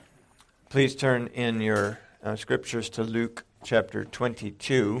Please turn in your scriptures to Luke chapter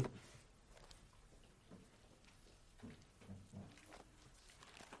 22.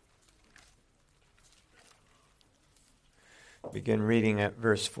 Begin reading at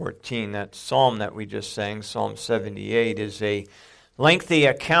verse 14. That psalm that we just sang, Psalm 78, is a lengthy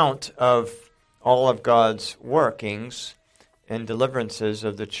account of all of God's workings and deliverances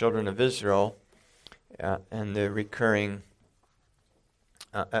of the children of Israel and the recurring.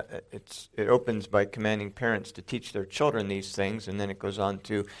 It opens by commanding parents to teach their children these things, and then it goes on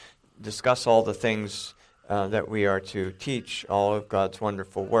to discuss all the things that we are to teach, all of God's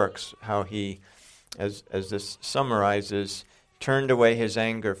wonderful works, how He, as this summarizes, turned away His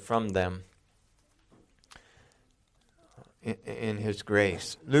anger from them in His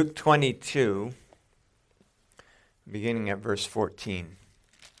grace. Luke 22, beginning at verse 14.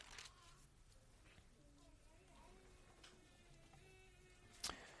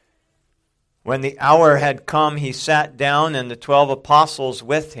 When the hour had come, He sat down, and the 12 apostles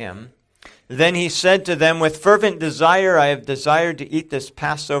with Him. Then He said to them, "With fervent desire I have desired to eat this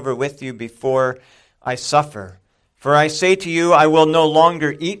Passover with you before I suffer. For I say to you, I will no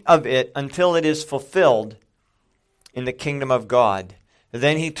longer eat of it until it is fulfilled in the kingdom of God."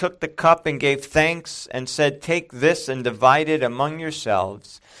 Then He took the cup and gave thanks and said, "Take this and divide it among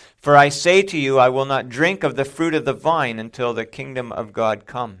yourselves. For I say to you, I will not drink of the fruit of the vine until the kingdom of God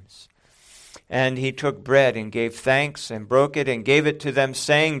comes." And He took bread and gave thanks and broke it and gave it to them,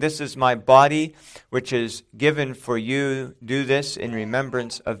 saying, "This is my body, which is given for you. Do this in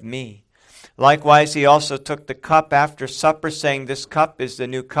remembrance of me." Likewise, He also took the cup after supper, saying, "This cup is the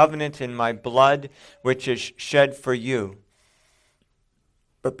new covenant in my blood, which is shed for you.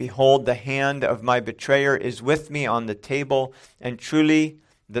 But behold, the hand of my betrayer is with me on the table, and truly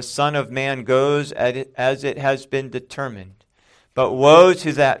the Son of Man goes as it has been determined. But woe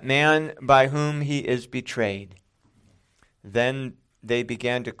to that man by whom he is betrayed." Then they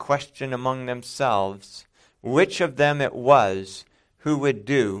began to question among themselves which of them it was who would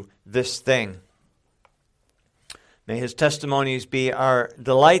do this thing. May His testimonies be our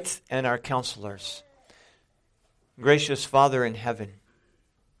delight and our counselors. Gracious Father in heaven,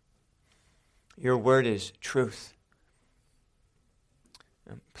 Your word is truth.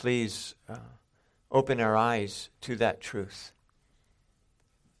 Please open our eyes to that truth.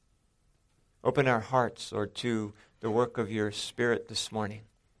 Open our hearts, Lord, to the work of Your Spirit this morning.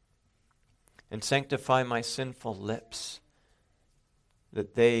 And sanctify my sinful lips,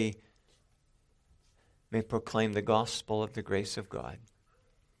 that they may proclaim the gospel of the grace of God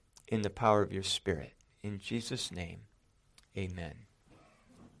in the power of Your Spirit. In Jesus' name, amen.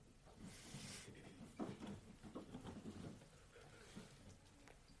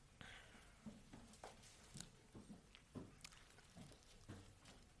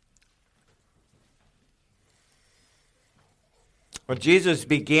 Well, Jesus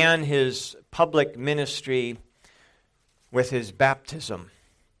began His public ministry with His baptism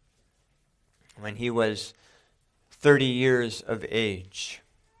when He was 30 years of age.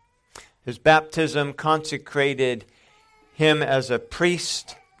 His baptism consecrated Him as a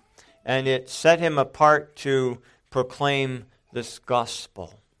priest, and it set Him apart to proclaim this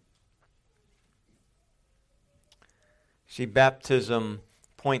gospel. See, baptism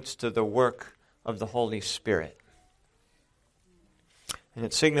points to the work of the Holy Spirit. And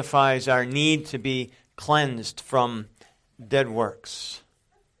it signifies our need to be cleansed from dead works,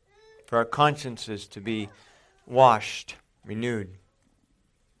 for our consciences to be washed, renewed.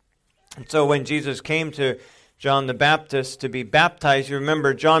 And so when Jesus came to John the Baptist to be baptized, you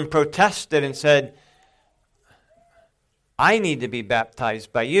remember John protested and said, "I need to be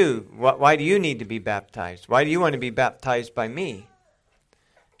baptized by you. Why do you need to be baptized? Why do you want to be baptized by me?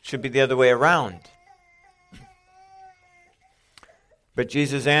 It should be the other way around." But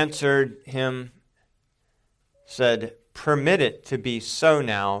Jesus answered him, said, "Permit it to be so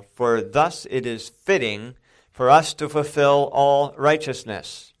now, for thus it is fitting for us to fulfill all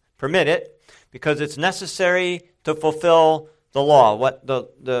righteousness." Permit it, because it's necessary to fulfill the law, what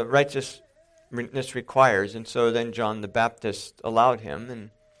the righteousness requires. And so then John the Baptist allowed him,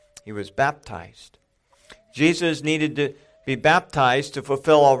 and he was baptized. Jesus needed to be baptized to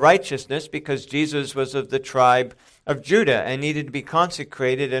fulfill all righteousness because Jesus was of the tribe of Judah and needed to be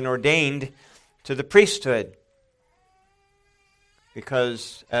consecrated and ordained to the priesthood.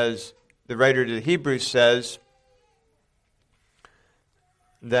 Because, as the writer to the Hebrews says,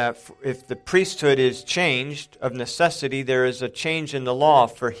 that if the priesthood is changed, of necessity there is a change in the law.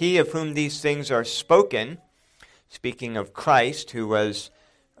 For he of whom these things are spoken, speaking of Christ, who was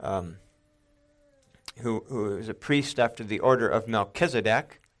who is a priest after the order of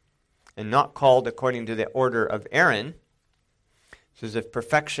Melchizedek, and not called according to the order of Aaron. It says, if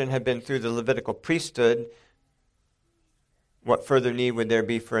perfection had been through the Levitical priesthood, what further need would there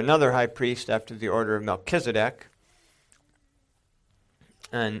be for another high priest after the order of Melchizedek?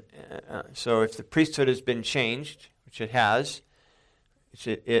 And so if the priesthood has been changed, which it has, which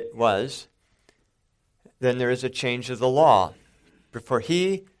it was, then there is a change of the law. For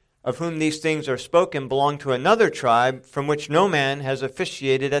he of whom these things are spoken belonged to another tribe from which no man has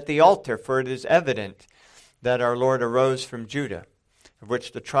officiated at the altar, for it is evident that our Lord arose from Judah, of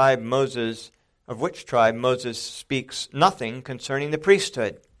which tribe Moses speaks nothing concerning the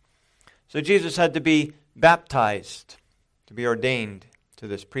priesthood. So Jesus had to be baptized, to be ordained to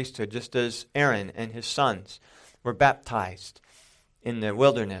this priesthood, just as Aaron and his sons were baptized in the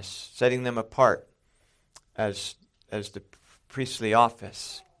wilderness, setting them apart as the priestly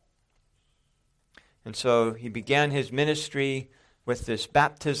office. And so he began his ministry with this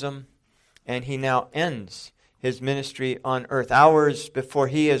baptism, and he now ends his ministry on earth, hours before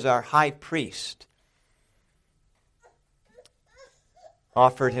he, as our high priest,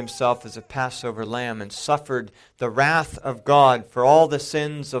 offered himself as a Passover lamb and suffered the wrath of God for all the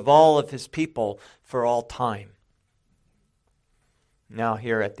sins of all of his people for all time. Now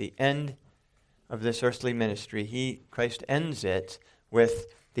here at the end of this earthly ministry, Christ ends it with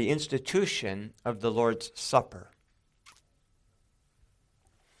the institution of the Lord's Supper.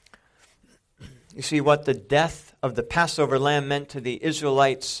 You see, what the death of the Passover lamb meant to the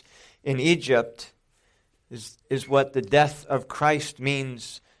Israelites in Egypt is what the death of Christ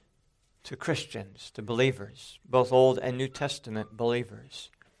means to Christians, to believers, both Old and New Testament believers.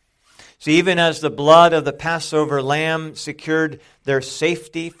 See, even as the blood of the Passover lamb secured their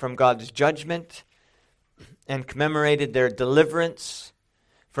safety from God's judgment and commemorated their deliverance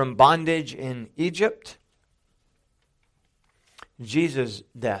from bondage in Egypt, Jesus'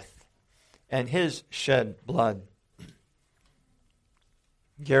 death and his shed blood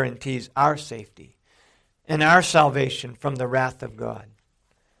guarantees our safety and our salvation from the wrath of God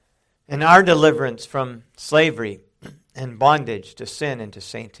and our deliverance from slavery and bondage to sin and to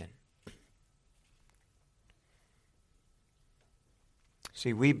Satan.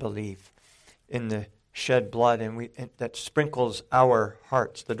 See, we believe in the shed blood and that sprinkles our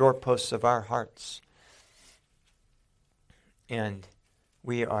hearts, the doorposts of our hearts. And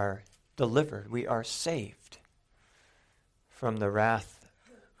we are delivered, we are saved from the wrath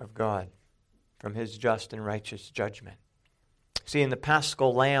of God, from his just and righteous judgment. See, in the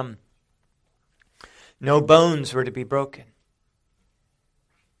Paschal lamb, no bones were to be broken.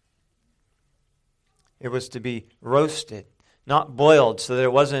 It was to be roasted, not boiled, so that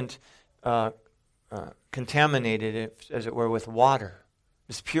it wasn't contaminated, as it were, with water.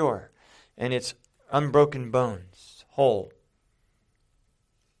 It's pure, and it's unbroken bones, whole.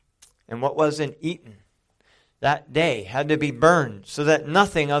 And what wasn't eaten that day had to be burned, so that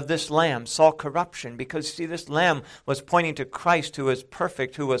nothing of this lamb saw corruption. Because, see, this lamb was pointing to Christ, who was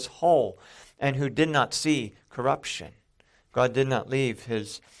perfect, who was whole, and who did not see corruption. God did not leave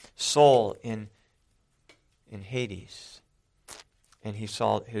his soul in Hades, and he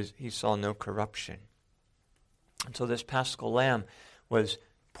saw no corruption. And so this Paschal lamb was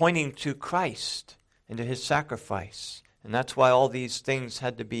pointing to Christ and to his sacrifice. And that's why all these things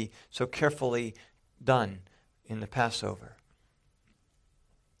had to be so carefully done in the Passover.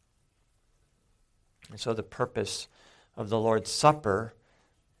 And so the purpose of the Lord's Supper,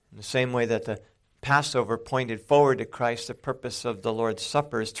 in the same way that the Passover pointed forward to Christ, the purpose of the Lord's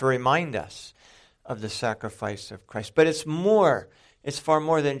Supper is to remind us of the sacrifice of Christ. But it's more. It's far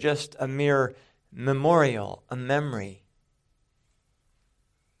more than just a mere memorial, a memory.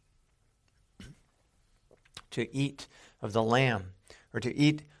 To eat of the lamb or to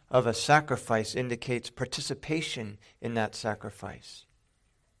eat of a sacrifice indicates participation in that sacrifice.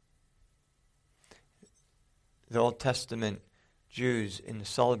 The Old Testament Jews, in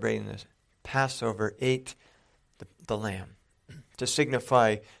celebrating the Passover, ate the lamb to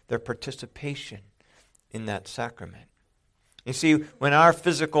signify their participation in that sacrament. You see, when our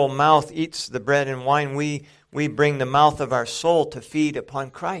physical mouth eats the bread and wine, we bring the mouth of our soul to feed upon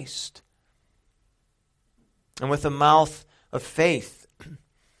Christ. And with the mouth of faith,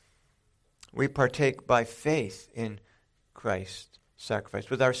 we partake by faith in Christ's sacrifice.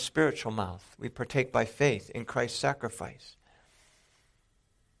 With our spiritual mouth, we partake by faith in Christ's sacrifice.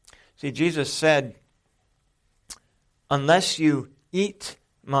 See, Jesus said, unless you eat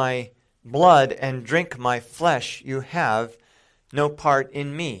my blood and drink my flesh, you have no part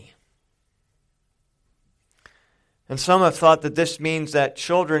in me. And some have thought that this means that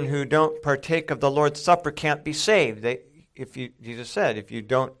children who don't partake of the Lord's Supper can't be saved. Jesus said, if you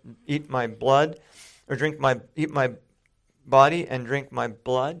don't eat my blood or eat my body and drink my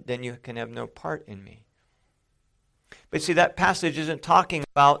blood, then you can have no part in me. But see, that passage isn't talking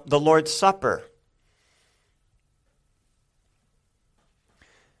about the Lord's Supper.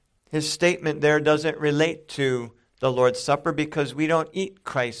 His statement there doesn't relate to the Lord's Supper because we don't eat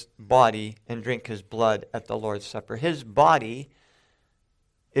Christ's body and drink his blood at the Lord's Supper. His body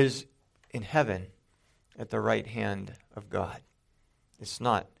is in heaven at the right hand of God. It's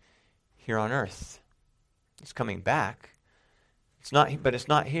not here on earth. It's coming back. But it's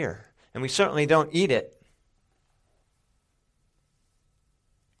not here. And we certainly don't eat it.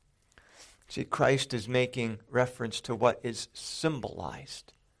 See, Christ is making reference to what is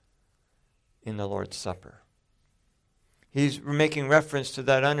symbolized in the Lord's Supper. He's making reference to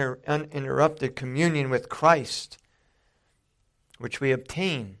that uninterrupted communion with Christ, which we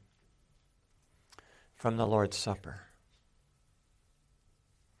obtain from the Lord's Supper.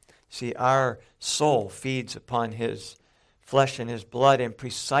 See, our soul feeds upon his flesh and his blood in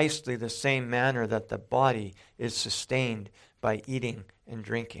precisely the same manner that the body is sustained by eating and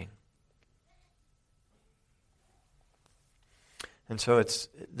drinking. And so it's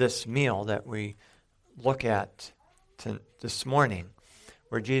this meal that we look at this morning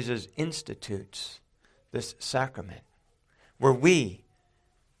where Jesus institutes this sacrament, where we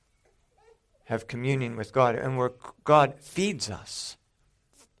have communion with God and where God feeds us.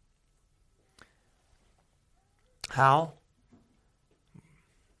 How?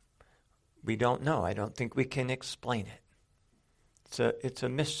 We don't know. I don't think we can explain it. It's a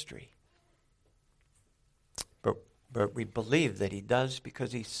mystery. But we believe that he does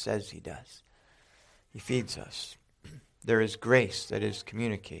because he says he does. He feeds us. There is grace that is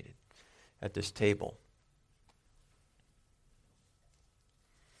communicated at this table.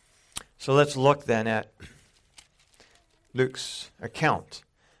 So let's look then at Luke's account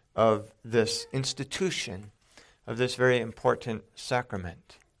of this institution of this very important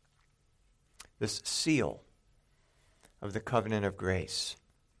sacrament, this seal of the covenant of grace.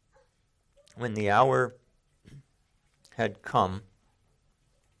 When the hour had come,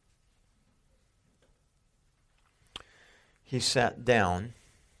 he sat down,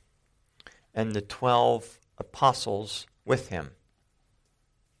 and the 12 apostles with him.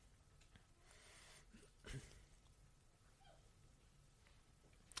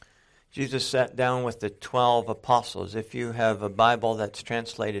 Jesus sat down with the 12 apostles. If you have a Bible that's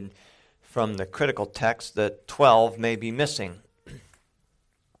translated from the critical text, the 12 may be missing.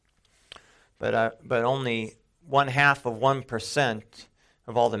 But only 0.5%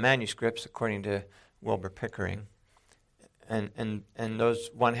 of all the manuscripts, according to Wilbur Pickering, and those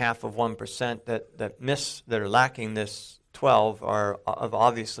 0.5% that are lacking this 12 are of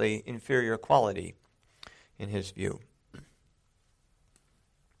obviously inferior quality in his view.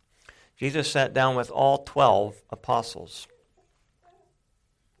 Jesus sat down with all 12 apostles.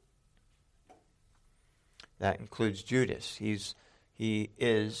 That includes Judas. He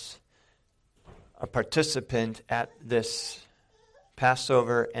is a participant at this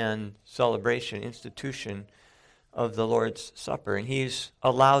Passover and celebration institution of the Lord's Supper, and he's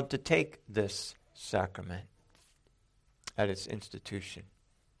allowed to take this sacrament at its institution.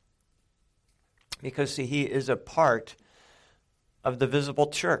 Because, see, he is a part of the visible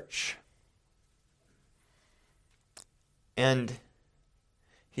church. And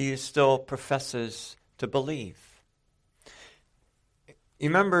he still professes to believe. You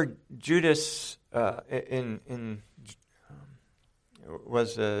remember Judas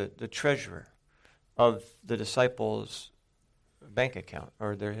was the treasurer of the disciples' bank account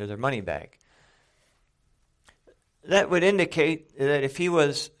or their money bag. That would indicate that if he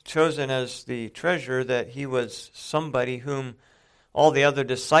was chosen as the treasurer, that he was somebody whom all the other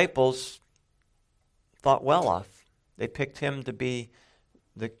disciples thought well of. They picked him to be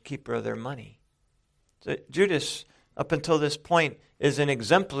the keeper of their money. So Judas, up until this point, is an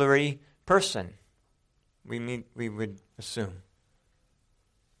exemplary person, we would assume.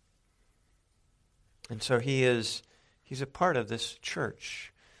 And so he's a part of this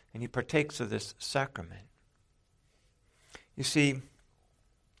church, and he partakes of this sacrament. You see,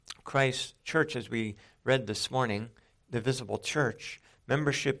 Christ's church, as we read this morning, the visible church,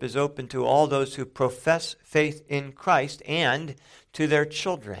 membership is open to all those who profess faith in Christ and to their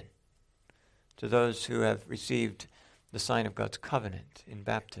children, to those who have received the sign of God's covenant in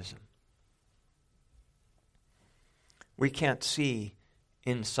baptism. We can't see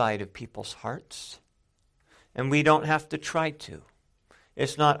inside of people's hearts, and we don't have to try to.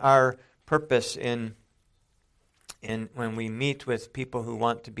 It's not our purpose in when we meet with people who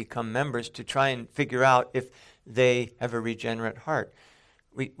want to become members to try and figure out if they have a regenerate heart.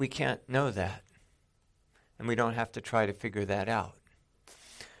 We can't know that. And we don't have to try to figure that out.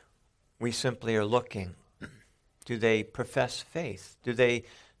 We simply are looking. Do they profess faith? Do they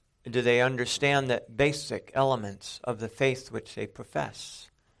understand the basic elements of the faith which they profess?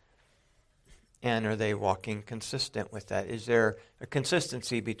 And are they walking consistent with that? Is there a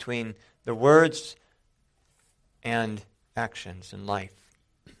consistency between the words and actions in life?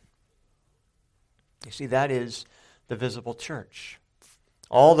 You see, that is the visible church.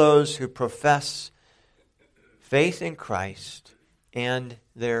 All those who profess faith in Christ and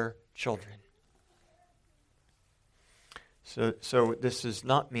their children. So this does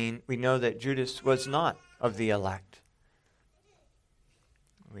not mean, we know that Judas was not of the elect.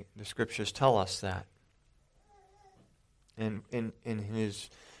 The scriptures tell us that. And in his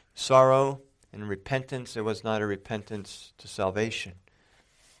sorrow and repentance, it was not a repentance to salvation.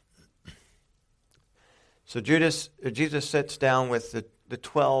 So Jesus sits down with the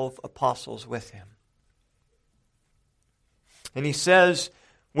 12 apostles with him. And he says,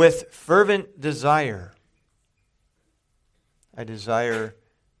 with fervent desire, I desire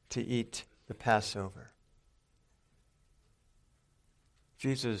to eat the Passover.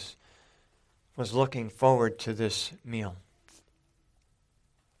 Jesus was looking forward to this meal.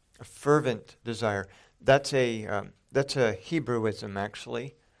 A fervent desire. That's a Hebrewism,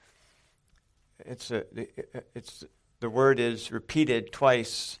 actually. The word is repeated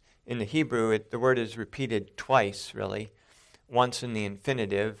twice in the Hebrew. The word is repeated twice, really. Once in the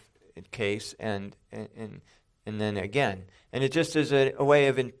infinitive case, and then again. And it just is a way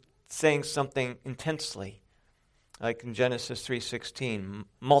of saying something intensely. Like in Genesis 3:16,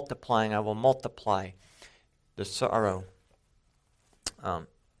 multiplying, I will multiply the sorrow.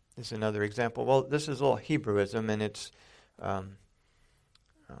 Is another example. Well, this is a little Hebrewism, and it's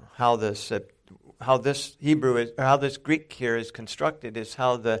how this Greek here is constructed is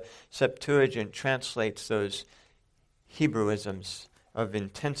how the Septuagint translates those Hebrewisms of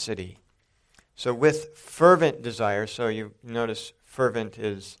intensity. So with fervent desire, so you notice fervent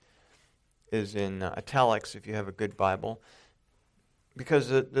is in italics if you have a good Bible, because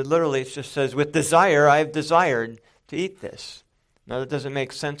literally it just says, with desire I have desired to eat this. Now that doesn't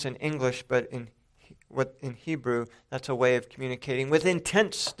make sense in English, but in Hebrew that's a way of communicating with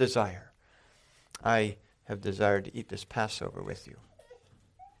intense desire. I have desired to eat this Passover with you.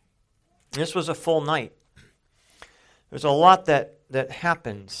 This was a full night. There's a lot that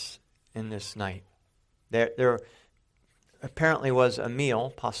happens in this night. There apparently was a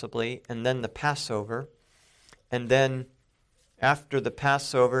meal, possibly, and then the Passover. And then after the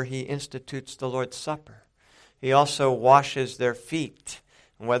Passover, he institutes the Lord's Supper. He also washes their feet.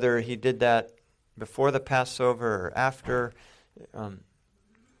 Whether he did that before the Passover or after,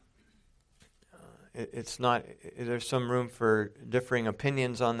 it's not. There's some room for differing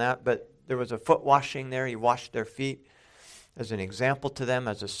opinions on that, but there was a foot washing there. He washed their feet as an example to them.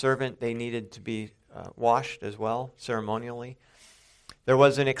 As a servant, they needed to be washed as well, ceremonially. There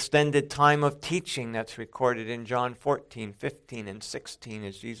was an extended time of teaching that's recorded in John 14, 15, and 16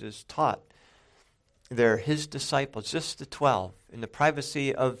 as Jesus taught. They're his disciples, just the 12, in the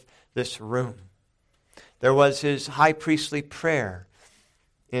privacy of this room. There was his high priestly prayer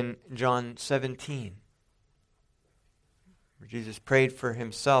in John 17, where Jesus prayed for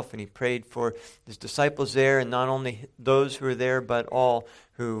himself and he prayed for his disciples there, and not only those who were there, but all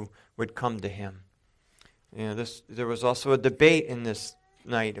who would come to him. There was also a debate in this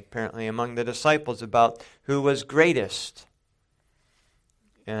night, apparently, among the disciples about who was greatest.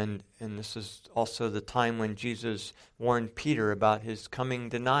 And this is also the time when Jesus warned Peter about his coming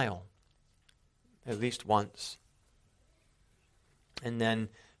denial, at least once. And then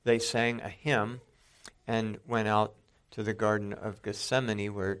they sang a hymn and went out to the Garden of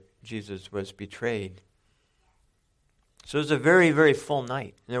Gethsemane where Jesus was betrayed. So it was a very, very full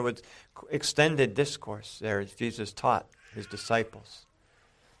night. And there was extended discourse there as Jesus taught his disciples.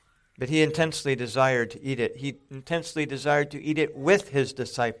 But he intensely desired to eat it. He intensely desired to eat it with his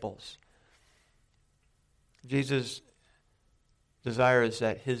disciples. Jesus' desire is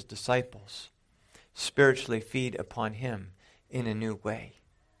that his disciples spiritually feed upon him in a new way.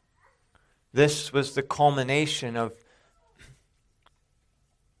 This was the culmination of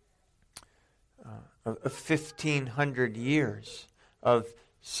 1,500 years of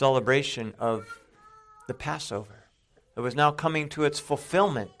celebration of the Passover. It was now coming to its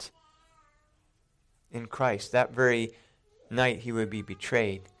fulfillment in Christ. That very night he would be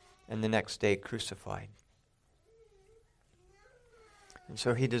betrayed and the next day crucified. And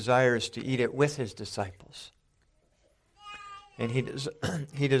so he desires to eat it with his disciples. And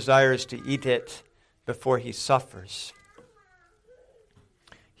he desires to eat it before he suffers.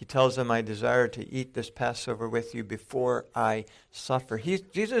 He tells them, I desire to eat this Passover with you before I suffer.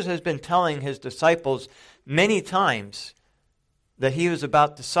 Jesus has been telling his disciples many times that he was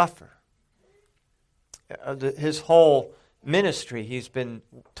about to suffer. His whole ministry, he's been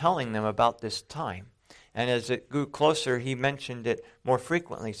telling them about this time. And as it grew closer, he mentioned it more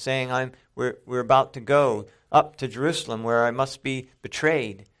frequently, saying, we're about to go up to Jerusalem where I must be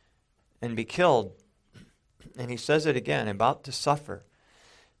betrayed and be killed. And he says it again, about to suffer.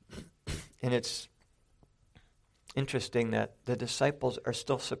 And it's interesting that the disciples are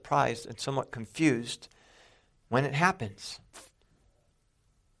still surprised and somewhat confused when it happens.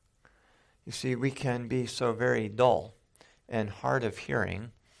 You see, we can be so very dull and hard of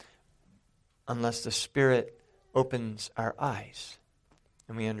hearing unless the Spirit opens our eyes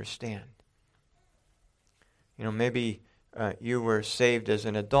and we understand. You know, maybe you were saved as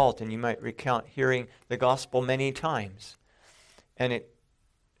an adult and you might recount hearing the gospel many times, and it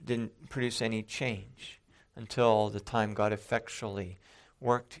didn't produce any change until the time God effectually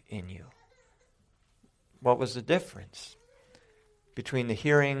worked in you. What was the difference between the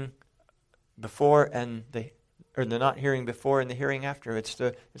hearing before and the not hearing before and the hearing after? It's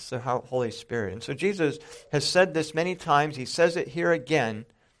the Holy Spirit. And so Jesus has said this many times. He says it here again,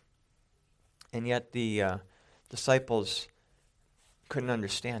 and yet the disciples couldn't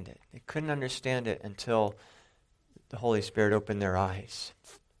understand it. They couldn't understand it until the Holy Spirit opened their eyes.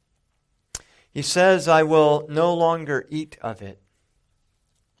 He says, I will no longer eat of it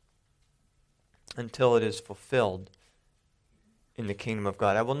until it is fulfilled in the kingdom of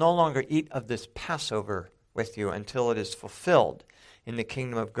God. I will no longer eat of this Passover with you until it is fulfilled in the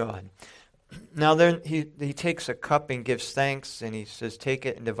kingdom of God. Now then he takes a cup and gives thanks, and he says, take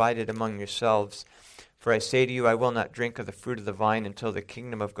it and divide it among yourselves. For I say to you, I will not drink of the fruit of the vine until the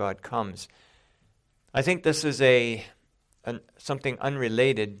kingdom of God comes. I think this is something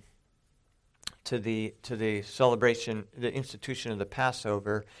unrelated to the celebration, the institution of the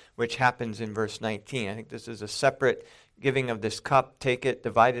Passover, which happens in verse 19. I think this is a separate giving of this cup. Take it,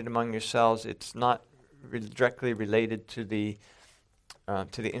 divide it among yourselves. It's not directly related to the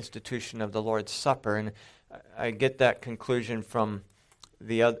institution of the Lord's Supper, and I get that conclusion from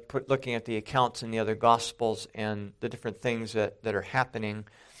looking at the accounts in the other Gospels and the different things that are happening.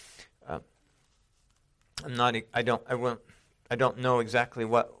 I don't know exactly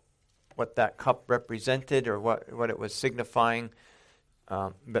what that cup represented or what it was signifying,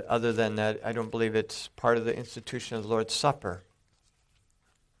 but other than that, I don't believe it's part of the institution of the Lord's Supper.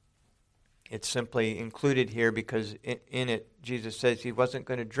 It's simply included here because in it, Jesus says he wasn't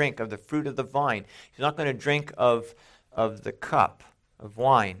going to drink of the fruit of the vine. He's not going to drink of the cup of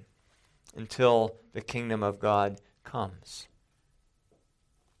wine until the kingdom of God comes.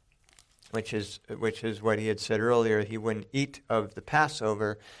 Which is what he had said earlier. He wouldn't eat of the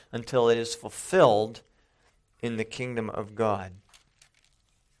Passover until it is fulfilled in the kingdom of God.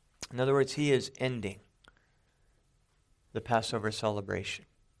 In other words, he is ending the Passover celebration.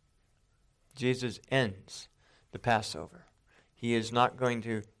 Jesus ends the Passover. He is not going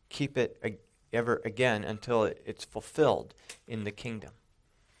to keep it ever again until it's fulfilled in the kingdom.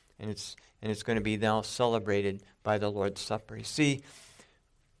 And it's going to be now celebrated by the Lord's Supper. You see,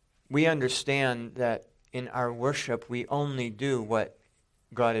 we understand that in our worship we only do what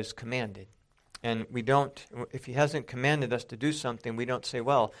God has commanded. And we don't, if he hasn't commanded us to do something, we don't say,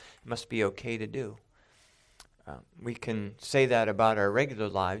 well, it must be okay to do. We can say that about our regular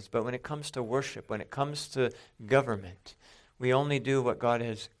lives, but when it comes to worship, when it comes to government, we only do what God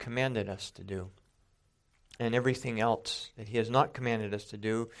has commanded us to do. And everything else that he has not commanded us to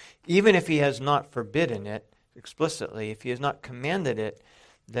do, even if he has not forbidden it explicitly, if he has not commanded it,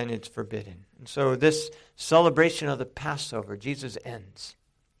 then it's forbidden. And so this celebration of the Passover, Jesus ends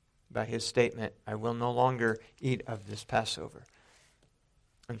by his statement, I will no longer eat of this Passover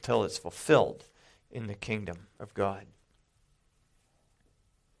until it's fulfilled in the kingdom of God.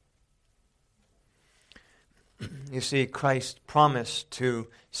 You see, Christ promised to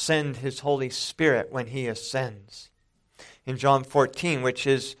send his Holy Spirit when he ascends. In John 14, which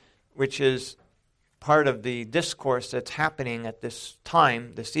is part of the discourse that's happening at this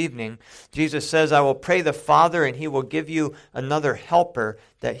time, this evening, Jesus says, I will pray the Father, and he will give you another helper,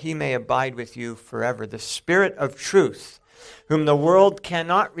 that he may abide with you forever. The Spirit of truth, whom the world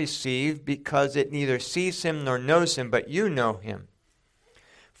cannot receive, because it neither sees him nor knows him, but you know him.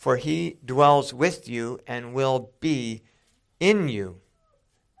 For he dwells with you and will be in you.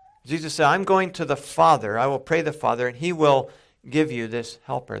 Jesus said, I'm going to the Father. I will pray the Father, and he will give you this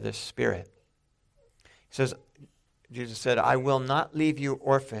helper, this Spirit. He says, Jesus said, I will not leave you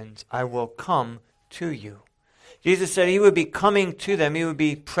orphans. I will come to you. Jesus said he would be coming to them. He would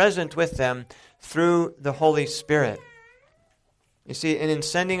be present with them through the Holy Spirit. You see, and in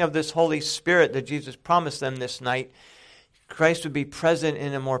sending of this Holy Spirit that Jesus promised them this night, Christ would be present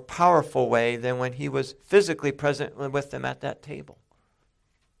in a more powerful way than when he was physically present with them at that table.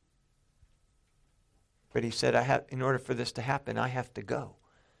 But he said, in order for this to happen, I have to go.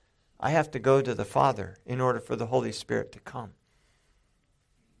 I have to go to the Father in order for the Holy Spirit to come.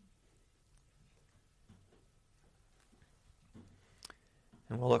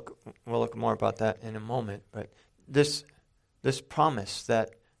 And we'll look more about that in a moment. But this promise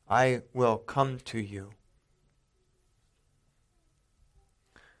that I will come to you,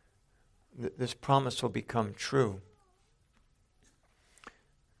 this promise will become true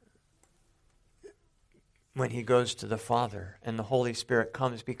when he goes to the Father and the Holy Spirit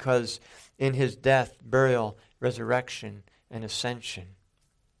comes, because in his death, burial, resurrection, and ascension,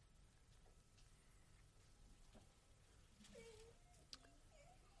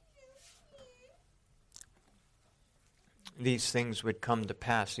 these things would come to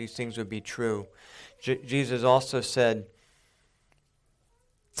pass. These things would be true. Jesus also said,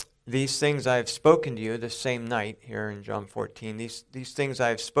 these things I have spoken to you the same night, here in John 14, these things I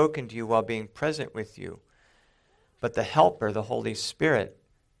have spoken to you while being present with you. But the Helper, the Holy Spirit,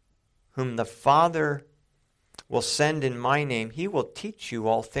 whom the Father will send in my name, he will teach you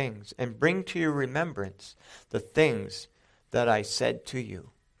all things and bring to your remembrance the things that I said to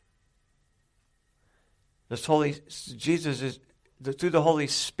you. Through the Holy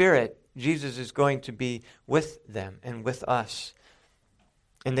Spirit, Jesus is going to be with them and with us.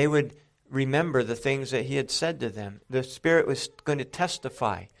 And they would remember the things that he had said to them. The Spirit was going to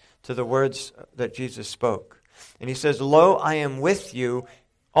testify to the words that Jesus spoke. And he says, lo, I am with you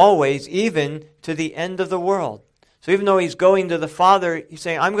always, even to the end of the world. So even though he's going to the Father, he's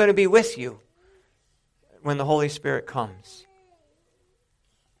saying, I'm going to be with you when the Holy Spirit comes.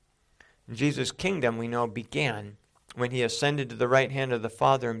 And Jesus' kingdom, we know, began when he ascended to the right hand of the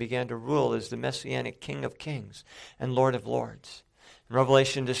Father and began to rule as the Messianic King of Kings and Lord of Lords. And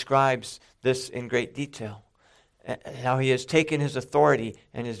Revelation describes this in great detail, how he has taken his authority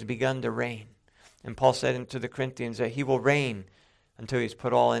and has begun to reign. And Paul said to the Corinthians that he will reign until he's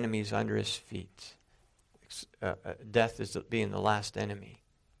put all enemies under his feet. Death is being the last enemy.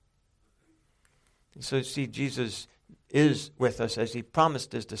 And so you see, Jesus is with us as he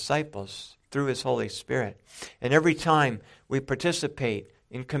promised his disciples through his Holy Spirit. And every time we participate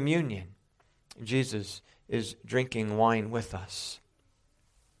in communion, Jesus is drinking wine with us.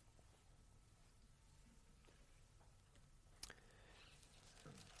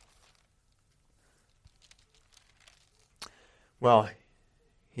 Well,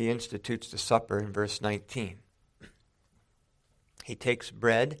 he institutes the supper in verse 19. He takes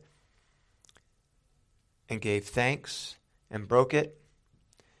bread and gave thanks and broke it,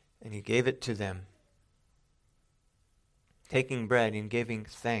 and he gave it to them. Taking bread and giving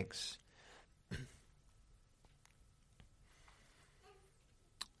thanks.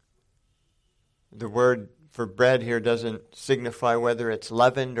 The word for bread here doesn't signify whether it's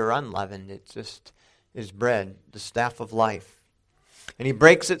leavened or unleavened. It just is bread, the staff of life. And he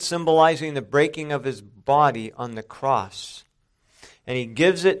breaks it, symbolizing the breaking of his body on the cross. And he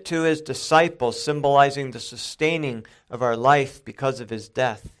gives it to his disciples, symbolizing the sustaining of our life because of his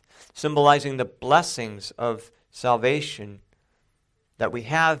death, symbolizing the blessings of salvation that we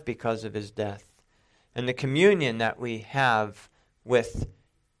have because of his death, and the communion that we have with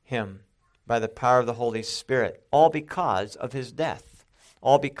him by the power of the Holy Spirit, all because of his death,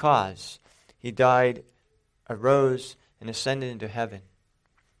 all because he died, arose, and ascended into heaven,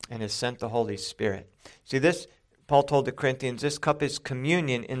 and has sent the Holy Spirit. See, this, Paul told the Corinthians, this cup is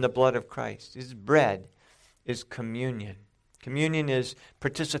communion in the blood of Christ. This bread is communion. Communion is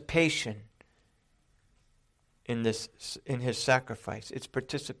participation in his sacrifice. It's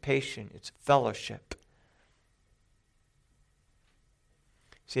participation. It's fellowship.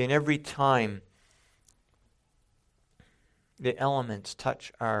 See, and every time the elements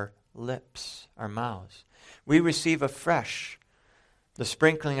touch our lips, our mouths, we receive afresh the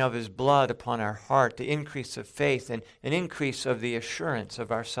sprinkling of his blood upon our heart, the increase of faith, and an increase of the assurance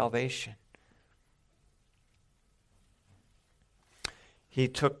of our salvation. He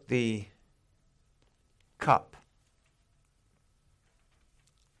took the cup,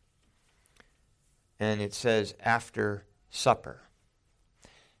 and it says after supper.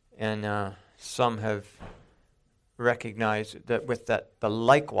 And some have recognized that with that, the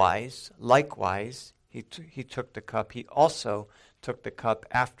likewise, he took the cup. He also took the cup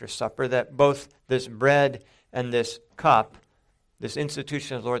after supper, that both this bread and this cup, this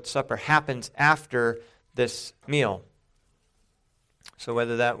institution of the Lord's Supper happens after this meal. So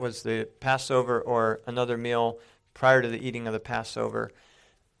whether that was the Passover or another meal prior to the eating of the Passover,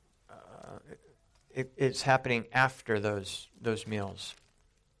 it's happening after those meals.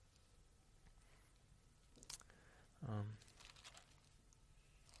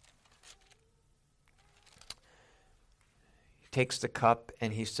 He takes the cup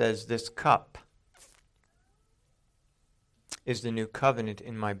and he says, "This cup is the new covenant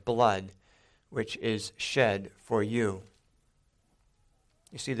in my blood, which is shed for you."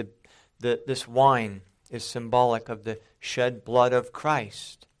 You see, this wine is symbolic of the shed blood of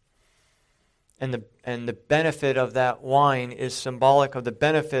Christ. And the benefit of that wine is symbolic of the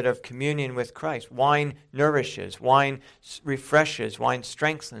benefit of communion with Christ. Wine nourishes, wine refreshes, wine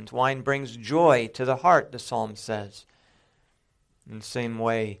strengthens, wine brings joy to the heart, the psalm says. In the same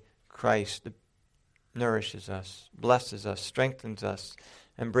way, Christ nourishes us, blesses us, strengthens us,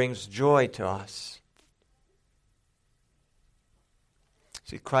 and brings joy to us.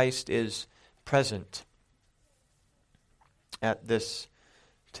 See, Christ is present at this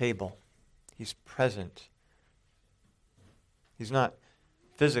table. He's present. He's not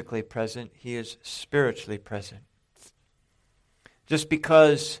physically present, he is spiritually present. Just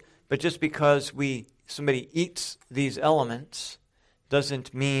because somebody eats these elements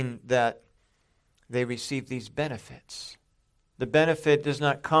doesn't mean that they receive these benefits. The benefit does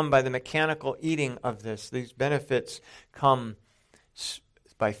not come by the mechanical eating of this. These benefits come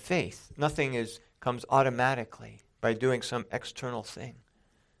by faith. Nothing comes automatically by doing some external thing.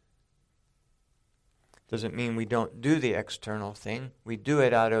 Doesn't mean we don't do the external thing. We do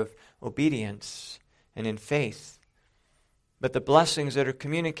it out of obedience and in faith. But the blessings that are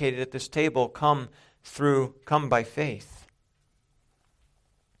communicated at this table come by faith.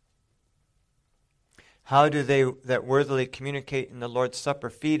 How do they that worthily communicate in the Lord's Supper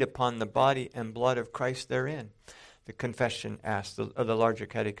feed upon the body and blood of Christ therein? The confession asks, of the larger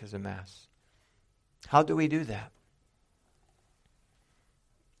catechism asks. How do we do that?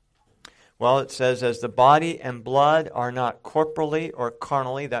 Well, it says, as the body and blood are not corporally or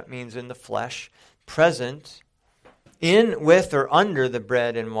carnally, that means in the flesh, present in, with, or under the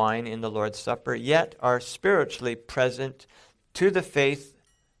bread and wine in the Lord's Supper, yet are spiritually present to the faith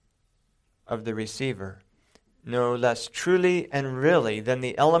of the receiver, no less truly and really than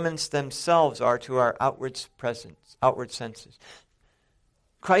the elements themselves are to our outward senses.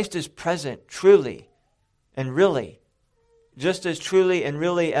 Christ is present truly and really, just as truly and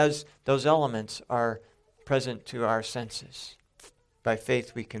really as those elements are present to our senses. By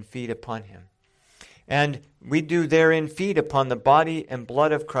faith we can feed upon him. And we do therein feed upon the body and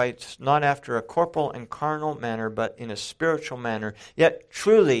blood of Christ, not after a corporal and carnal manner, but in a spiritual manner, yet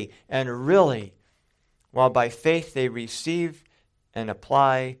truly and really, while by faith they receive and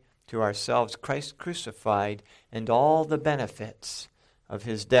apply to ourselves Christ crucified and all the benefits of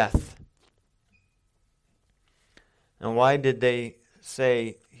his death. And why did they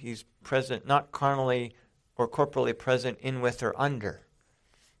say he's present, not carnally or corporally present, in, with, or under?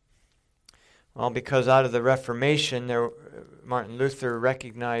 Well, because out of the Reformation, Martin Luther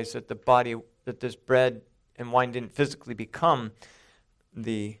recognized that that this bread and wine didn't physically become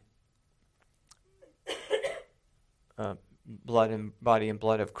the body and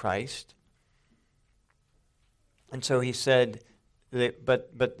blood of Christ. And so he said,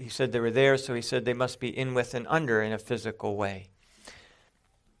 but he said they were there, so he said they must be in, with, and under in a physical way.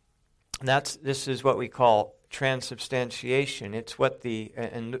 And this is what we call transubstantiation. It's what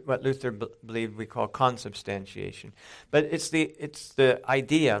what Luther believed we call consubstantiation. But it's the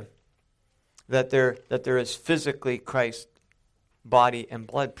idea that there is physically Christ's body and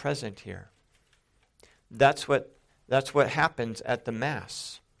blood present here. That's what happens at the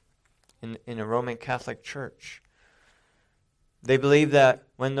Mass in a Roman Catholic Church. They believe that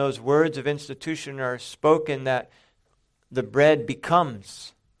when those words of institution are spoken, that the bread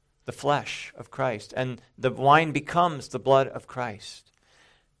becomes the flesh of Christ, and the wine becomes the blood of Christ.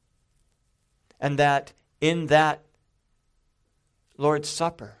 And that in that Lord's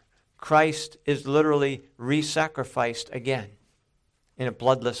Supper, Christ is literally re-sacrificed again in a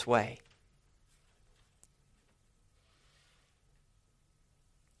bloodless way.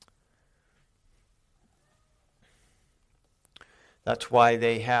 That's why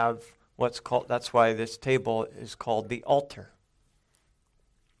they have that's why this table is called the altar.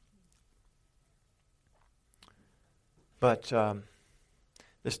 But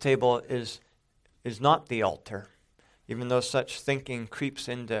this table is not the altar, even though such thinking creeps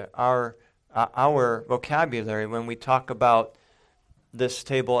into our vocabulary when we talk about this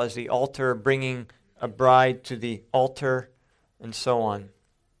table as the altar, bringing a bride to the altar. and so on.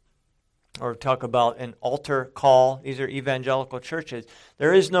 Or talk about an altar call. These are evangelical churches.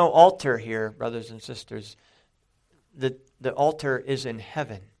 There is no altar here, brothers and sisters. The altar is in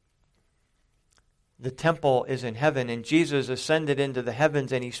heaven. The temple is in heaven, and Jesus ascended into the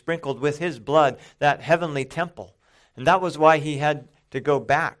heavens, and he sprinkled with his blood that heavenly temple. And that was why he had to go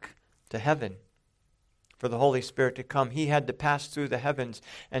back to heaven for the Holy Spirit to come. He had to pass through the heavens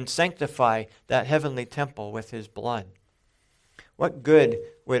and sanctify that heavenly temple with his blood. What good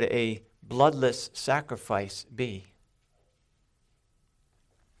would a bloodless sacrifice be?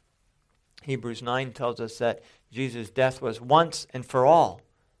 Hebrews 9 tells us that Jesus' death was once and for all.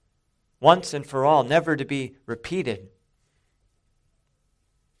 Once and for all, never to be repeated.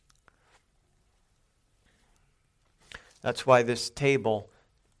 That's why this table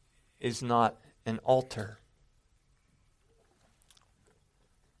is not an altar.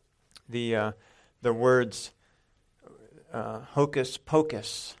 The words hocus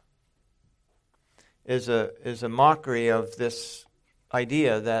pocus is a mockery of this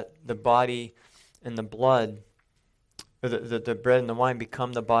idea that the body and the blood, or the bread and the wine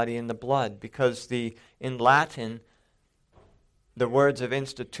become the body and the blood, because in Latin the words of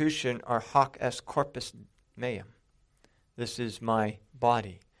institution are hoc est corpus meum. This is my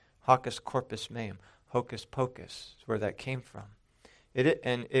body. Hoc est corpus meum. Hocus pocus is where that came from.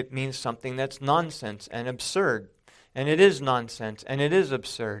 It means something that's nonsense and absurd. And it is nonsense, and it is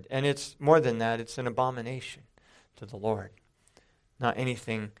absurd, and it's more than that, it's an abomination to the Lord. Not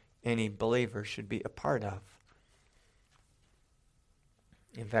anything any believer should be a part of.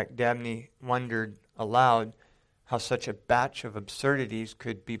 In fact, Dabney wondered aloud how such a batch of absurdities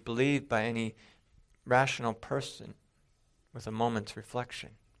could be believed by any rational person with a moment's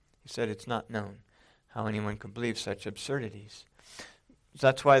reflection. He said it's not known how anyone could believe such absurdities.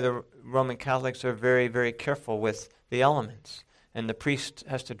 That's why the Roman Catholics are very, very careful with the elements. And the priest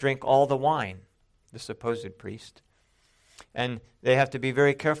has to drink all the wine, the supposed priest. And they have to be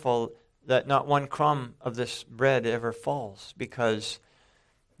very careful that not one crumb of this bread ever falls, because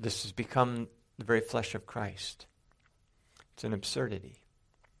this has become the very flesh of Christ. It's an absurdity.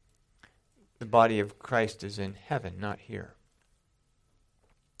 The body of Christ is in heaven, not here.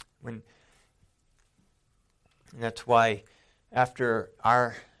 And that's why after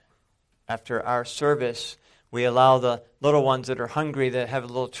our service, we allow the little ones that are hungry, that have a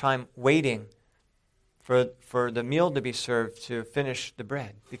little time waiting for the meal to be served, to finish the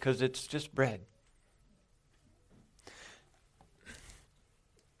bread, because it's just bread.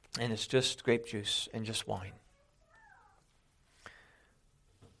 And it's just grape juice and just wine.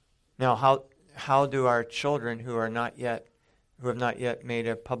 Now, how do our children who have not yet made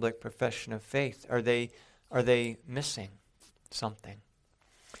a public profession of faith, are they missing something?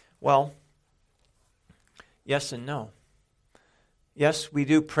 Well, yes and no. Yes, we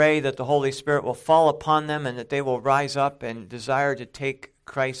do pray that the Holy Spirit will fall upon them and that they will rise up and desire to take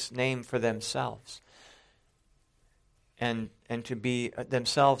Christ's name for themselves and to be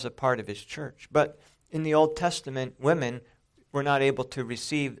themselves a part of His church. But in the Old Testament, women were not able to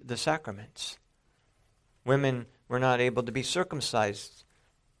receive the sacraments. Women were not able to be circumcised.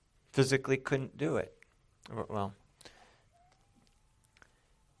 Physically couldn't do it. Well,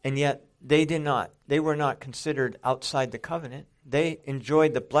 and yet they were not considered outside the covenant. They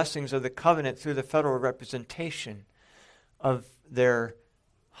enjoyed the blessings of the covenant through the federal representation of their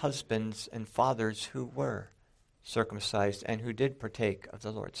husbands and fathers who were circumcised and who did partake of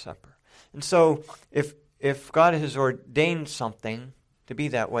the Lord's Supper. And so if God has ordained something to be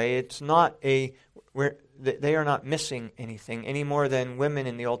that way, it's not they are not missing anything any more than women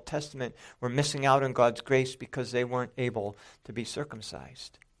in the Old Testament were missing out on God's grace because they weren't able to be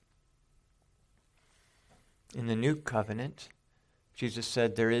circumcised. In the new covenant, Jesus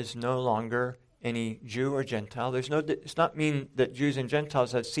said there is no longer any Jew or Gentile. It's not mean that Jews and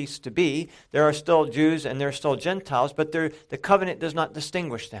Gentiles have ceased to be. There are still Jews and there are still Gentiles, but the covenant does not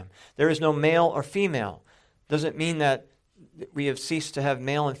distinguish them. There is no male or female. Doesn't mean that we have ceased to have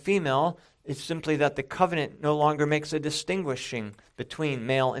male and female. It's simply that the covenant no longer makes a distinguishing between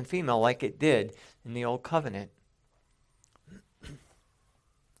male and female like it did in the old covenant.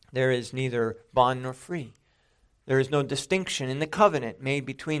 There is neither bond nor free. There is no distinction in the covenant made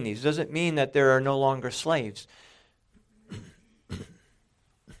between these. It doesn't mean that there are no longer slaves.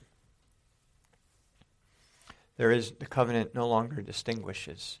 The covenant no longer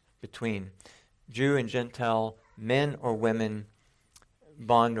distinguishes between Jew and Gentile, men or women,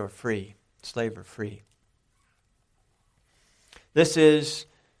 bond or free, slave or free. This is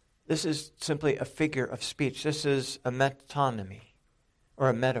simply a figure of speech. This is a metonymy or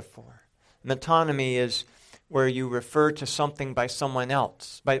a metaphor. Metonymy is where you refer to something by someone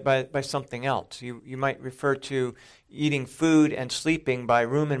else, by something else. You might refer to eating food and sleeping by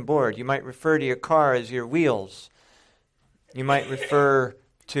room and board. You might refer to your car as your wheels. You might refer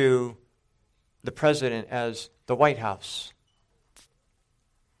to the president as the White House.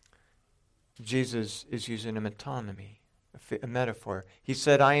 Jesus is using a metonymy, a metaphor. He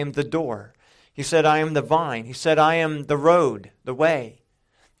said, I am the door. He said, I am the vine. He said, I am the road, the way.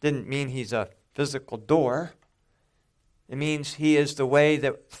 Didn't mean he's a physical door. It means he is the way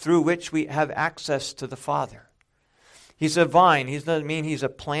that through which we have access to the Father. He's a vine. He doesn't mean he's a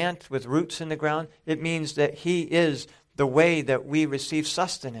plant with roots in the ground. It means that he is the way that we receive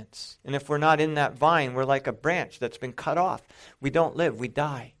sustenance. And if we're not in that vine, we're like a branch that's been cut off. We don't live, we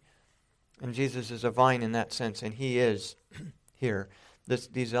die. And Jesus is a vine in that sense, and he is here.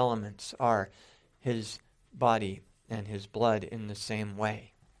 These elements are his body and his blood in the same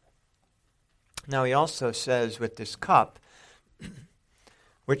way. Now he also says with this cup,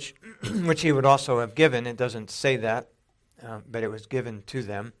 which he would also have given, it doesn't say that, but it was given to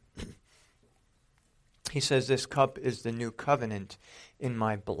them. He says this cup is the new covenant in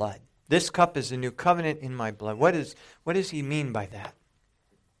my blood. This cup is the new covenant in my blood. What does he mean by that?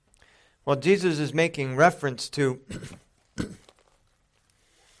 Well, Jesus is making reference to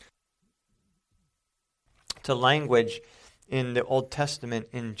language in the Old Testament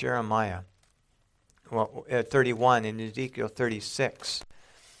in Jeremiah 31 and Ezekiel 36.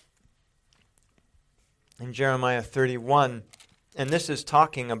 In Jeremiah 31, and this is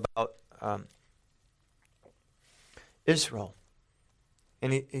talking about Israel.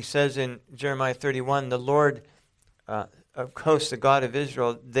 And he says in Jeremiah 31, the Lord of hosts, the God of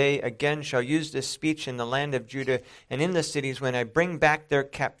Israel, they again shall use this speech in the land of Judah and in the cities when I bring back their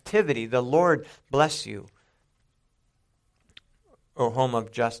captivity. The Lord bless you, O home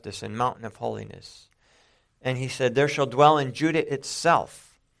of justice and mountain of holiness. And he said, there shall dwell in Judah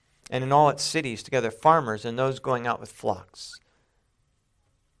itself and in all its cities together farmers and those going out with flocks.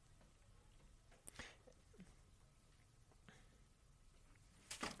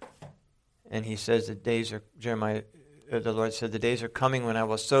 And he says the Lord said, the days are coming when I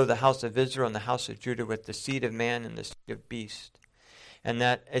will sow the house of Israel and the house of Judah with the seed of man and the seed of beast. And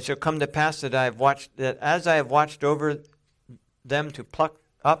that it shall come to pass that as I have watched over them to pluck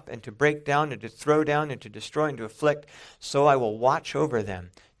up and to break down and to throw down and to destroy and to afflict, so I will watch over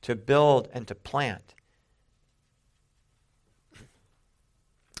them to build and to plant.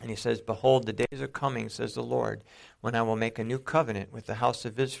 And he says, behold, the days are coming, says the Lord, when I will make a new covenant with the house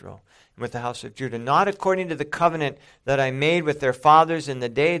of Israel and with the house of Judah, not according to the covenant that I made with their fathers in the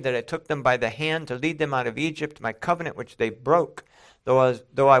day that I took them by the hand to lead them out of Egypt, my covenant which they broke, though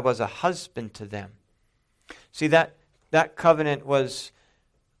I was a husband to them. See, that covenant was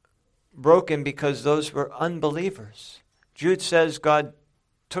broken because those were unbelievers. Jude says God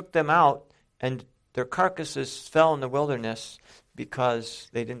took them out and their carcasses fell in the wilderness because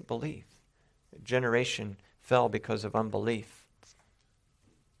they didn't believe. The generation fell because of unbelief.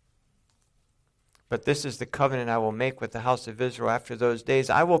 But this is the covenant I will make with the house of Israel after those days.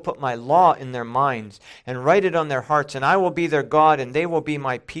 I will put my law in their minds and write it on their hearts, and I will be their God, and they will be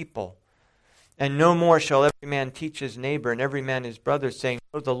my people. And no more shall every man teach his neighbor and every man his brother, saying,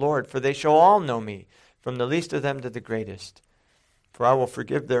 know the Lord, for they shall all know me, from the least of them to the greatest. For I will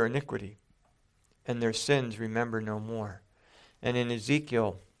forgive their iniquity, and their sins remember no more. And in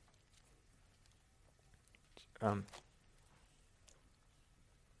Ezekiel,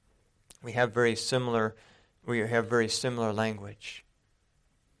 we have very similar language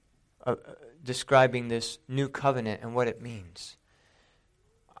describing this new covenant and what it means.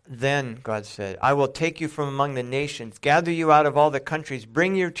 Then, God said, I will take you from among the nations, gather you out of all the countries,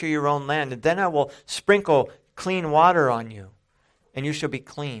 bring you to your own land, and then I will sprinkle clean water on you, and you shall be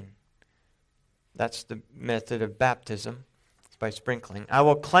clean. That's the method of baptism. It's by sprinkling. I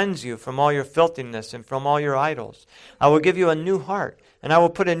will cleanse you from all your filthiness and from all your idols. I will give you a new heart, and I will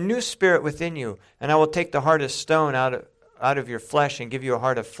put a new spirit within you, and I will take the heart of stone out of your flesh and give you a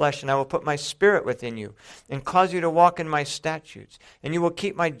heart of flesh, and I will put my spirit within you and cause you to walk in my statutes, and you will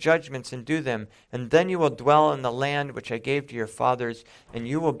keep my judgments and do them, and then you will dwell in the land which I gave to your fathers, and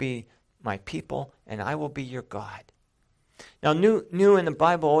you will be my people, and I will be your God. Now, new in the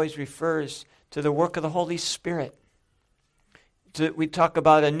Bible always refers to the work of the Holy Spirit. We talk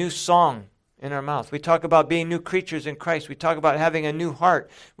about a new song in our mouth. We talk about being new creatures in Christ. We talk about having a new heart.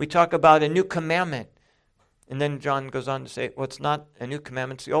 We talk about a new commandment. And then John goes on to say, well, it's not a new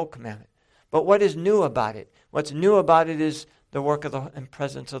commandment, it's the old commandment. But what is new about it? What's new about it is the work of and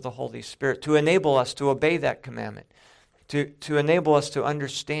presence of the Holy Spirit to enable us to obey that commandment, to enable us to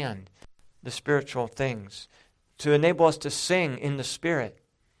understand the spiritual things, to enable us to sing in the Spirit,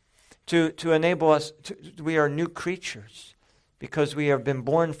 to enable us, we are new creatures because we have been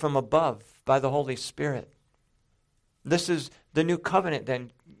born from above by the Holy Spirit. This is the new covenant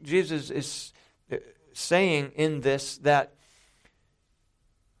then. Jesus is saying in this that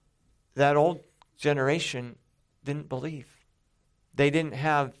old generation didn't believe. They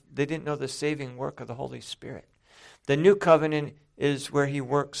didn't know the saving work of the Holy Spirit. The new covenant is where he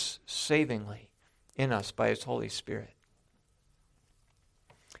works savingly in us by his Holy Spirit.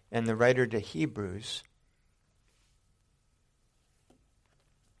 And the writer to Hebrews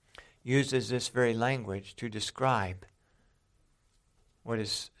uses this very language to describe what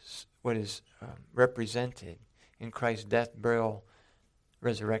is represented in Christ's death, burial,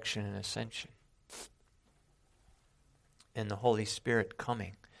 resurrection, and ascension, and the Holy Spirit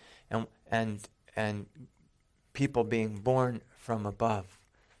coming, and people being born from above.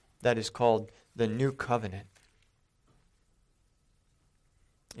 That is called the new covenant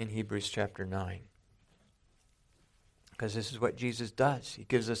in Hebrews chapter 9. Because this is what Jesus does. He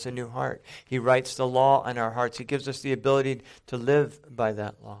gives us a new heart. He writes the law on our hearts. He gives us the ability to live by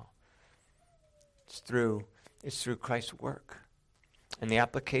that law. It's through Christ's work and the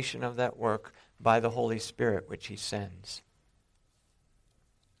application of that work by the Holy Spirit which he sends.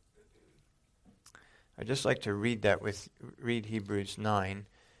 I'd just like to read Hebrews 9.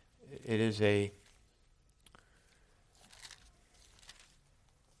 It is a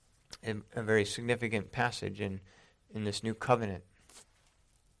very significant passage in this new covenant.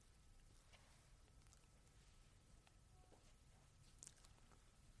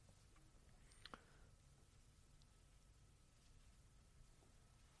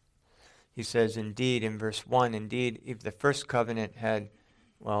 He says, indeed, in verse 1, indeed, if the first covenant had,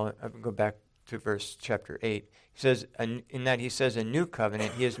 well, I'll go back to verse chapter 8. He says, in that he says a new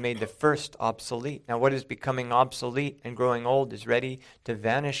covenant, he has made the first obsolete. Now what is becoming obsolete and growing old is ready to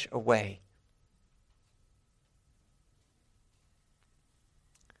vanish away.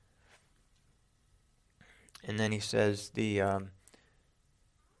 And then he says he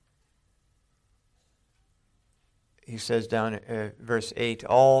says down verse 8,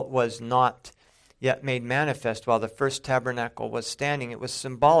 all was not yet made manifest while the first tabernacle was standing. It was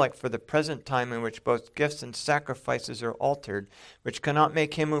symbolic for the present time in which both gifts and sacrifices are altered, which cannot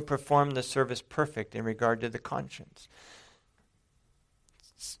make him who performed the service perfect in regard to the conscience.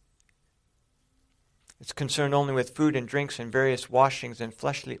 It's concerned only with food and drinks and various washings and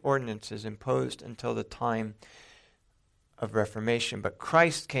fleshly ordinances imposed until the time of Reformation. But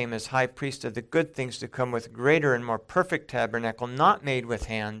Christ came as high priest of the good things to come with greater and more perfect tabernacle, not made with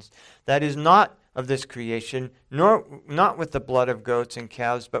hands, that is not of this creation, nor not with the blood of goats and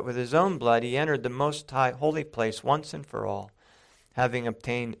calves, but with his own blood he entered the most high holy place once and for all, having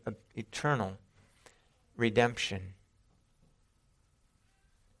obtained eternal redemption.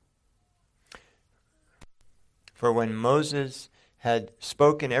 For when Moses had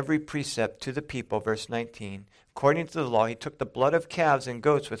spoken every precept to the people, verse 19, according to the law, he took the blood of calves and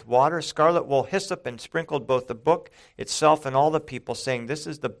goats with water, scarlet wool, hyssop, and sprinkled both the book itself and all the people, saying, this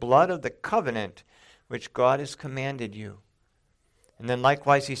is the blood of the covenant which God has commanded you. And then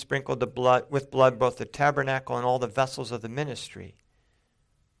likewise he sprinkled with blood both the tabernacle and all the vessels of the ministry,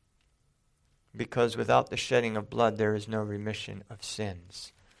 because without the shedding of blood there is no remission of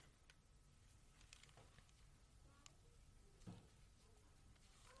sins.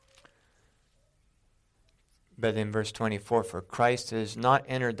 But in verse 24, for Christ has not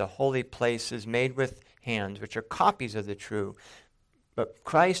entered the holy places made with hands, which are copies of the true, but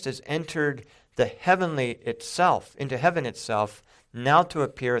Christ has entered the heavenly itself, into heaven itself, now to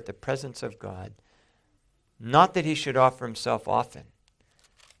appear at the presence of God. Not that he should offer himself often.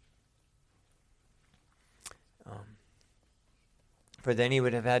 For then he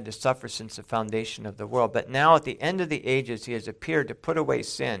would have had to suffer since the foundation of the world. But now at the end of the ages he has appeared to put away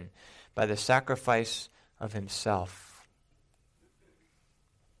sin by the sacrifice of himself.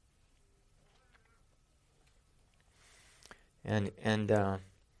 And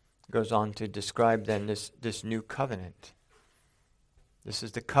goes on to describe then this new covenant. This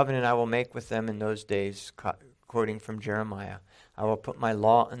is the covenant I will make with them in those days, quoting from Jeremiah. I will put my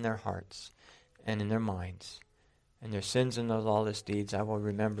law in their hearts and in their minds, and their sins and their lawless deeds I will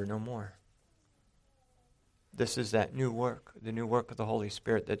remember no more. This is that new work, the new work of the Holy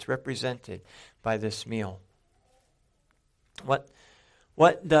Spirit that's represented by this meal.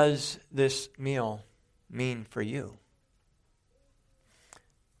 What does this meal mean for you?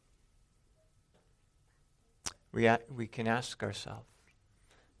 We can ask ourselves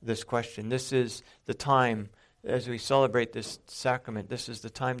this question. This is the time as we celebrate this sacrament, this is the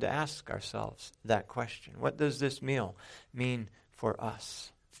time to ask ourselves that question. What does this meal mean for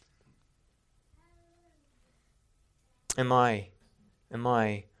us? Am I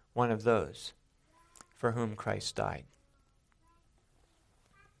one of those for whom Christ died?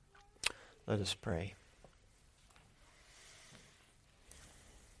 Let us pray.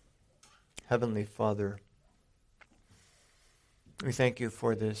 Heavenly Father, we thank you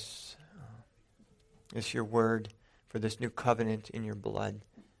for this your word, for this new covenant in your blood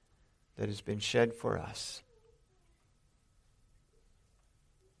that has been shed for us.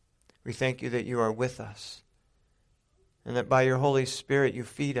 We thank you that you are with us, and that by your Holy Spirit you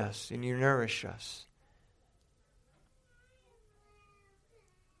feed us and you nourish us.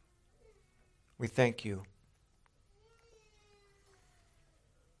 We thank you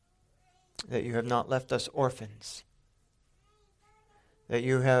that you have not left us orphans, that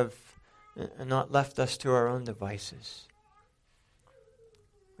you have not left us to our own devices.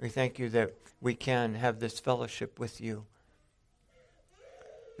 We thank you that we can have this fellowship with you,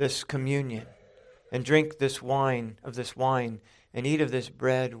 this communion, and drink this wine, and eat of this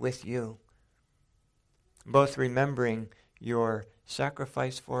bread with you, both remembering your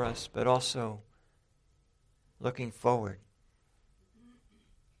sacrifice for us, but also looking forward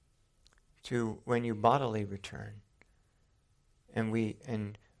to when you bodily return,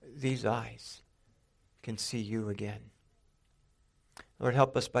 and these eyes can see you again. Lord,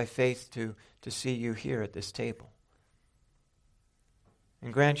 help us by faith to see you here at this table.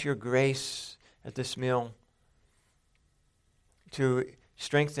 And grant your grace at this meal to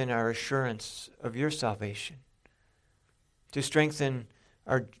strengthen our assurance of your salvation, to strengthen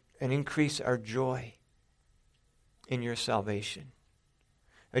and increase our joy in your salvation,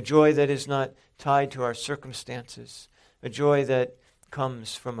 a joy that is not tied to our circumstances, a joy that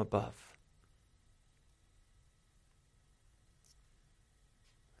comes from above.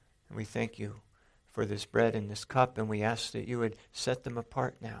 And we thank you for this bread and this cup, and we ask that you would set them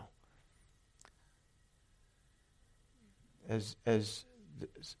apart now as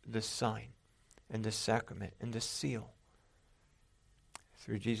this sign and this sacrament and this seal.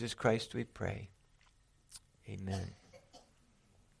 Through Jesus Christ we pray. Amen.